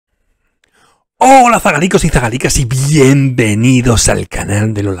Hola zagalicos y zagalicas y bienvenidos al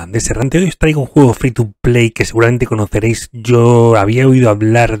canal del Holandés Errante. Hoy os traigo un juego free to play que seguramente conoceréis. Yo había oído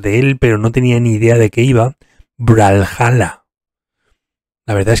hablar de él, pero no tenía ni idea de qué iba. Brawlhalla.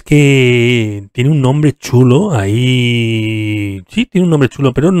 La verdad es que tiene un nombre chulo ahí. Sí, tiene un nombre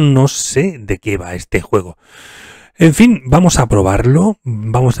chulo, pero no sé de qué va este juego. En fin, vamos a probarlo.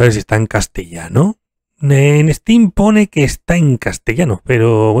 Vamos a ver si está en castellano. En Steam pone que está en castellano,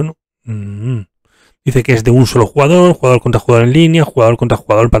 pero bueno. Dice que es de un solo jugador, jugador contra jugador en línea, jugador contra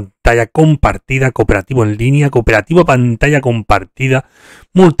jugador, pantalla compartida, cooperativo en línea, cooperativo, pantalla compartida,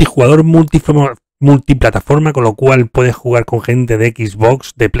 multijugador, multiplataforma, con lo cual puedes jugar con gente de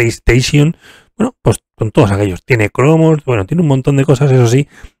Xbox, de PlayStation, bueno, pues con todos aquellos. Tiene cromos, bueno, tiene un montón de cosas, eso sí.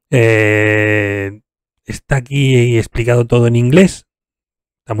 Está aquí explicado todo en inglés.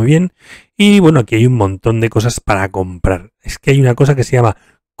 Está muy bien. Y bueno, aquí hay un montón de cosas para comprar. Es que hay una cosa que se llama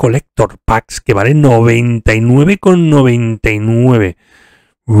Collector Packs que vale 99,99.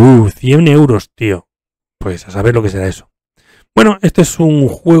 100 euros, tío. Pues a saber lo que será eso. Bueno, este es un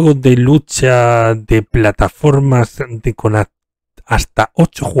juego de lucha de plataformas con hasta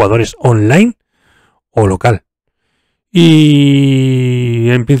 8 jugadores online o local. Y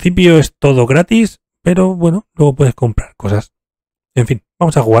en principio es todo gratis, pero bueno, luego puedes comprar cosas. En fin,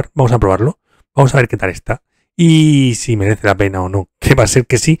 vamos a jugar, vamos a probarlo. Vamos a ver qué tal está. Y si merece la pena o no, que va a ser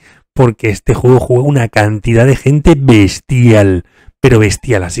que sí, porque este juego juega una cantidad de gente bestial, pero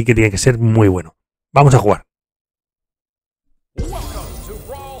bestial, así que tiene que ser muy bueno. Vamos a jugar.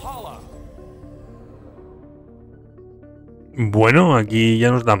 Bueno, aquí ya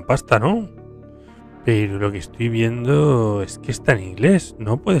nos dan pasta, ¿no? Pero lo que estoy viendo es que está en inglés,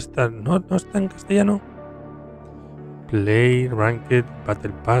 no puede estar, no está en castellano. Play, Ranked,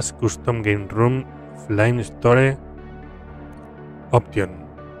 Battle Pass, Custom Game Room, Offline Store, Option.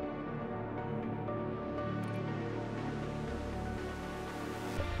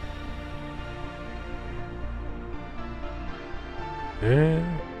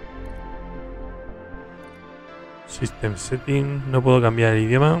 System Setting, no puedo cambiar el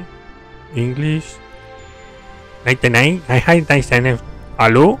idioma. English. 99,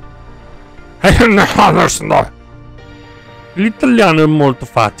 ¿aló? No. L'italiano è molto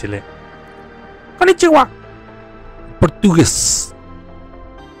facile. Konnichiwa. Portugués.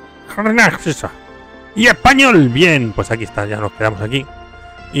 Y español. Bien, pues aquí está, ya nos quedamos aquí.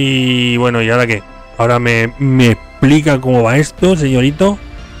 Y bueno, ¿y ahora qué? Ahora me explica cómo va esto, señorito.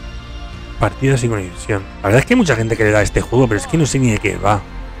 Partidas y conexión. La verdad es que hay mucha gente que le da a este juego, pero es que no sé ni de qué va.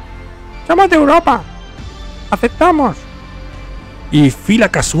 Somos de Europa. Aceptamos. Y fila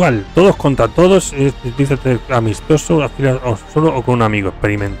casual, todos contra todos, dice amistoso, o solo o con un amigo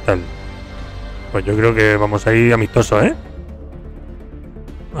experimental. Pues yo creo que vamos a ir amistoso, ¿eh?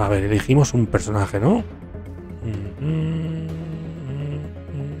 A ver, elegimos un personaje, ¿no?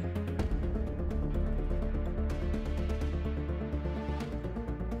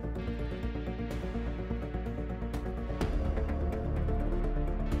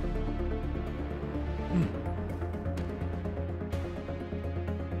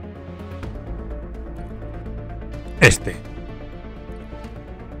 Este.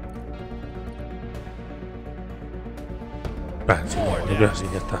 Vale, sí, yo creo así,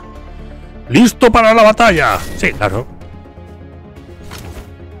 ya está. ¡Listo para la batalla! Sí, claro.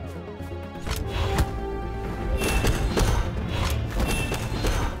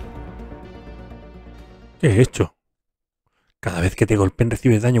 ¿Qué he hecho? Cada vez que te golpeen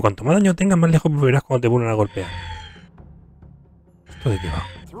recibes daño. Cuanto más daño tengas, más lejos volverás cuando te vuelvan a golpear. ¿Esto de qué va?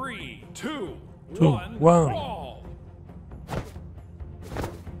 3, 2, 1.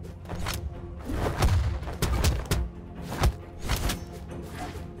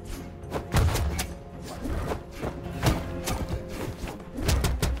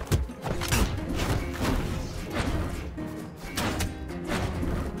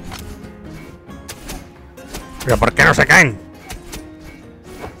 ¿Pero por qué no se caen?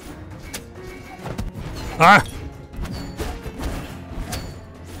 ¡Ah!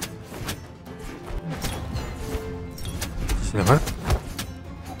 ¿Se le va?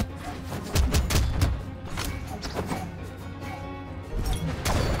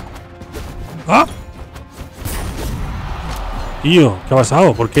 ¡Ah! Tío, ¿qué ha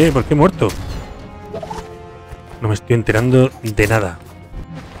pasado? ¿Por qué? ¿Por qué he muerto? No me estoy enterando de nada.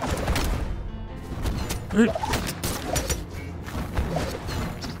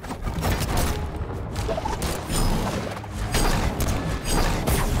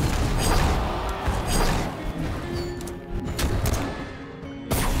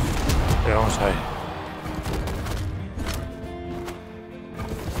 Pero vamos a ver.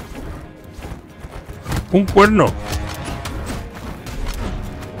 ¡Un cuerno!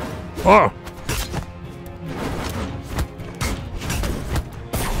 ¡Oh!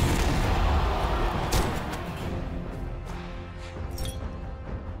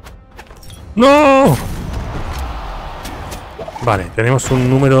 ¡No! Vale, tenemos un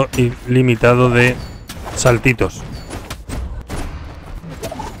número ilimitado de saltitos.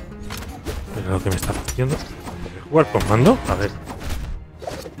 Pero lo que me está haciendo. ¿Puedo jugar con mando? A ver.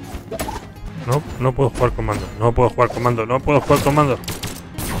 No, no puedo jugar con mando. No puedo jugar con mando. No puedo jugar con mando.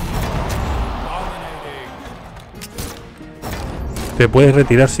 Te puedes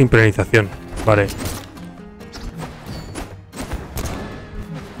retirar sin penalización. Vale.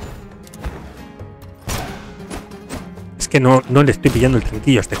 Es que no le estoy pillando el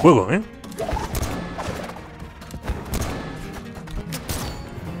tranquillo a este juego, ¿eh?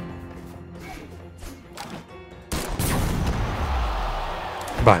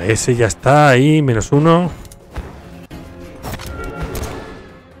 Vale, ese ya está ahí, -1.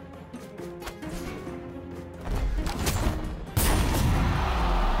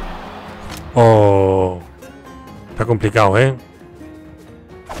 Oh, está complicado, ¿eh?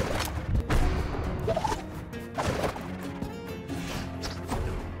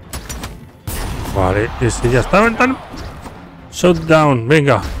 Vale, ese ya está. Shutdown,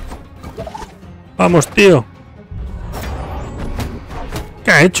 venga. Vamos, tío.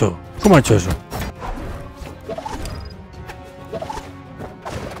 ¿Qué ha hecho? ¿Cómo ha hecho eso?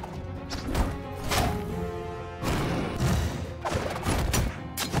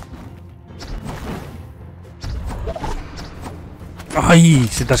 ¡Ay!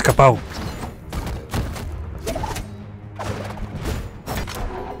 Se te ha escapado.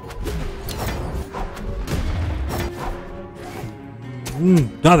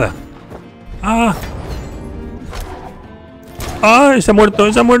 Nada. ¡Ah! ¡Ay! Se ha muerto,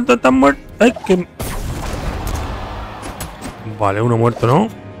 está muerto. ¡Ay, que! Vale, uno muerto, ¿no?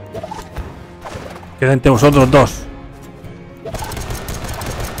 Quedan entre vosotros dos.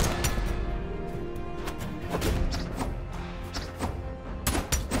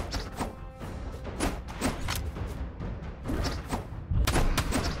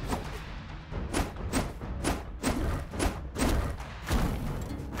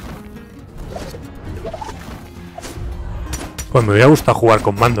 Pues me hubiera gustado jugar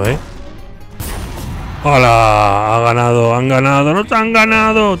con mando, ¿eh? ¡Hola! Han ganado, nos han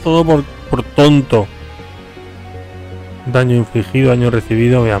ganado. Todo por tonto. Daño infligido, daño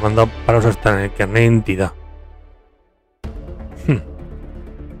recibido. Me ha mandado paros hasta en el carnet de entidad.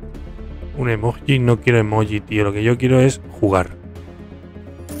 Un emoji, no quiero emoji, tío. Lo que yo quiero es jugar.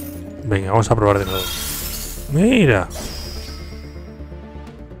 Venga, vamos a probar de nuevo. Mira.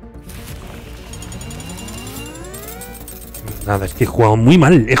 Nada, es que he jugado muy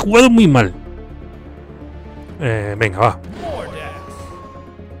mal. He jugado muy mal. Venga, va.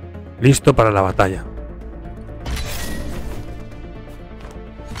 Listo para la batalla.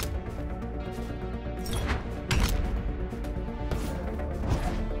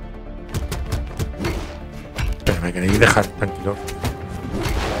 Pero me queréis dejar tranquilo.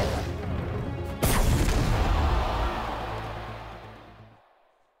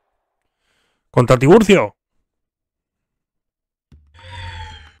 Contra Tiburcio.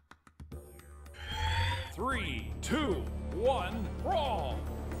 3, 2, 1, brawl.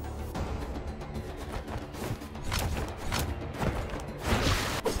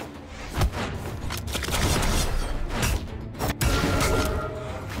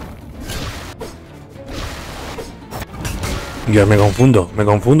 Yo me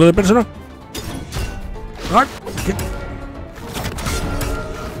confundo de persona. ¡Ah! ¿Qué?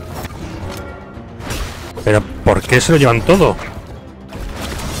 Pero ¿por qué se lo llevan todo?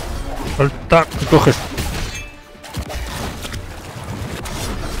 Falta, coges.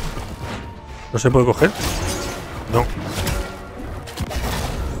 ¿No se puede coger? No.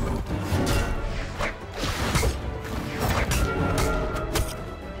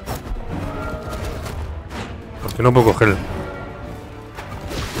 ¿Por qué no puedo cogerlo?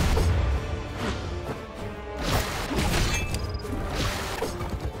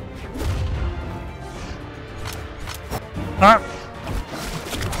 ¡Ah!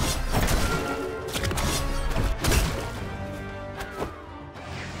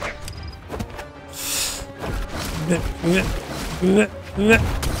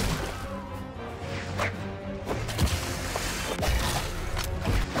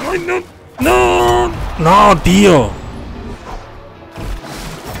 ¡Ay, no! ¡No! ¡No, tío!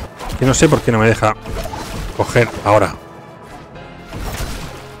 Que no sé por qué no me deja coger ahora.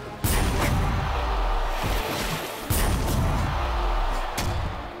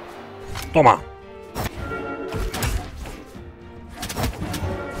 Toma.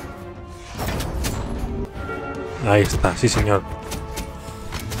 Ahí está, sí señor.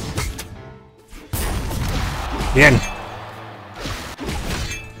 Bien.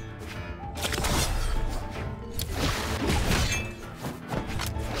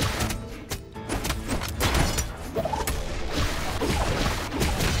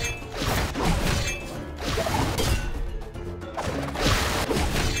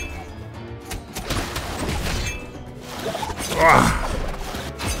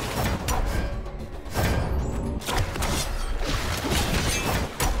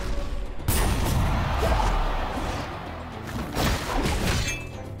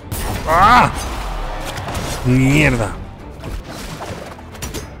 ¡Ah! ¡Mierda!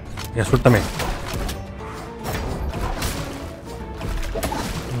 Ya, suéltame.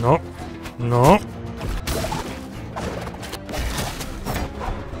 No. No.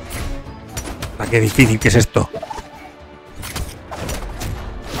 Ah, qué difícil que es esto.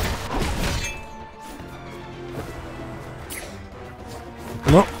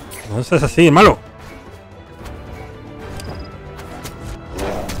 No. No seas así, malo.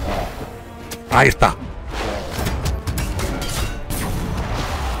 Ahí está.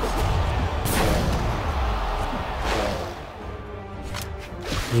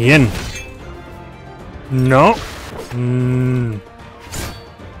 Bien. No. No.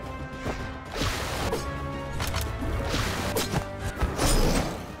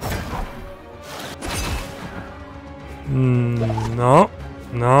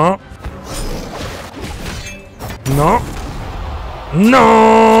 No. No.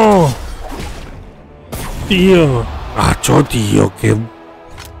 No. Tío. Acho, tío, que...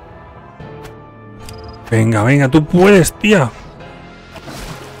 Venga, venga, tú puedes, tía.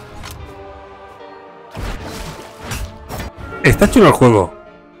 Está chulo el juego.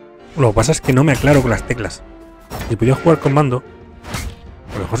 Lo que pasa es que no me aclaro con las teclas. Si pudiera jugar con mando,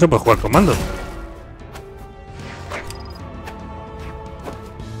 a lo mejor se puede jugar con mando.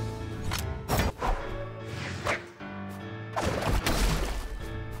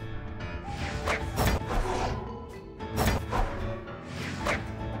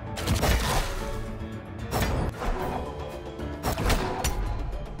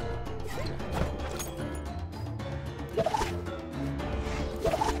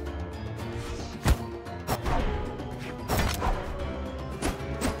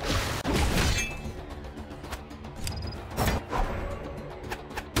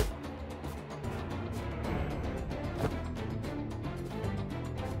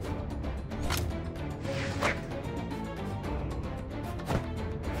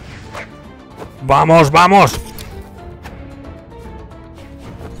 ¡Vamos, vamos!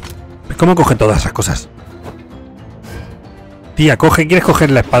 ¿Cómo coge todas esas cosas? Tía, coge, ¿quieres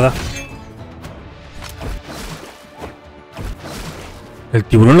coger la espada? El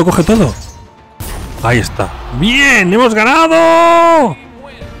tiburón lo coge todo. Ahí está. ¡Bien! ¡Hemos ganado!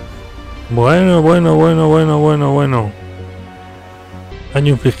 Bueno.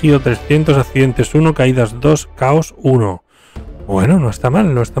 Daño infligido 300, accidentes 1, caídas 2, caos 1. Bueno, no está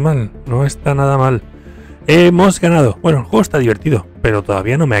mal, no está nada mal. Hemos ganado. Bueno, el juego está divertido, pero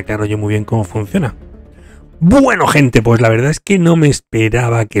todavía no me aclaro yo muy bien cómo funciona. Bueno, gente, pues la verdad es que no me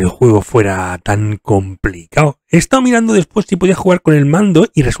esperaba que el juego fuera tan complicado. He estado mirando después si podía jugar con el mando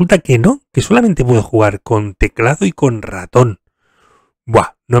y resulta que no, que solamente puedo jugar con teclado y con ratón.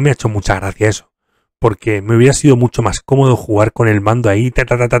 Buah, no me ha hecho mucha gracia eso, porque me hubiera sido mucho más cómodo jugar con el mando ahí,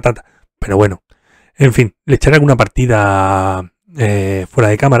 pero bueno. En fin, le echaré alguna partida fuera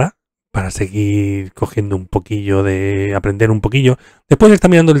de cámara para seguir cogiendo un poquillo de... aprender un poquillo. Después de estar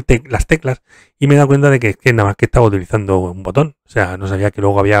mirando las teclas y me he dado cuenta de que nada más que estaba utilizando un botón. O sea, no sabía que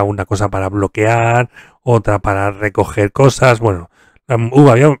luego había una cosa para bloquear, otra para recoger cosas. Bueno,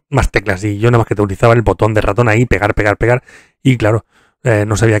 había más teclas y yo nada más que utilizaba el botón de ratón ahí, pegar. Y claro,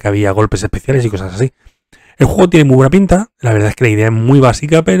 no sabía que había golpes especiales y cosas así. El juego tiene muy buena pinta, la verdad es que la idea es muy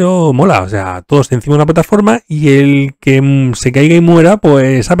básica, pero mola, o sea, todos encima de una plataforma y el que se caiga y muera,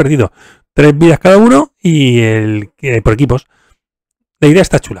 pues ha perdido 3 vidas cada uno y el que por equipos. La idea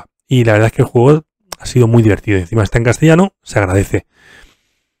está chula y la verdad es que el juego ha sido muy divertido, encima está en castellano, se agradece.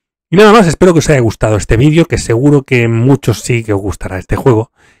 Y nada más, espero que os haya gustado este vídeo, que seguro que muchos sí que os gustará este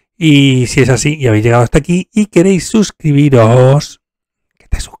juego. Y si es así y habéis llegado hasta aquí y queréis suscribiros, que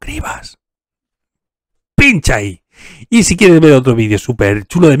te suscribas. Pincha ahí. Y si quieres ver otro vídeo súper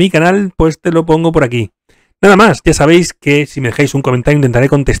chulo de mi canal, pues te lo pongo por aquí. Nada más, ya sabéis que si me dejáis un comentario intentaré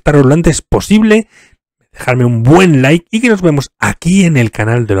contestaros lo antes posible, dejarme un buen like y que nos vemos aquí en el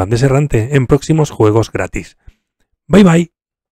canal de Holandes Errante en próximos juegos gratis. Bye bye.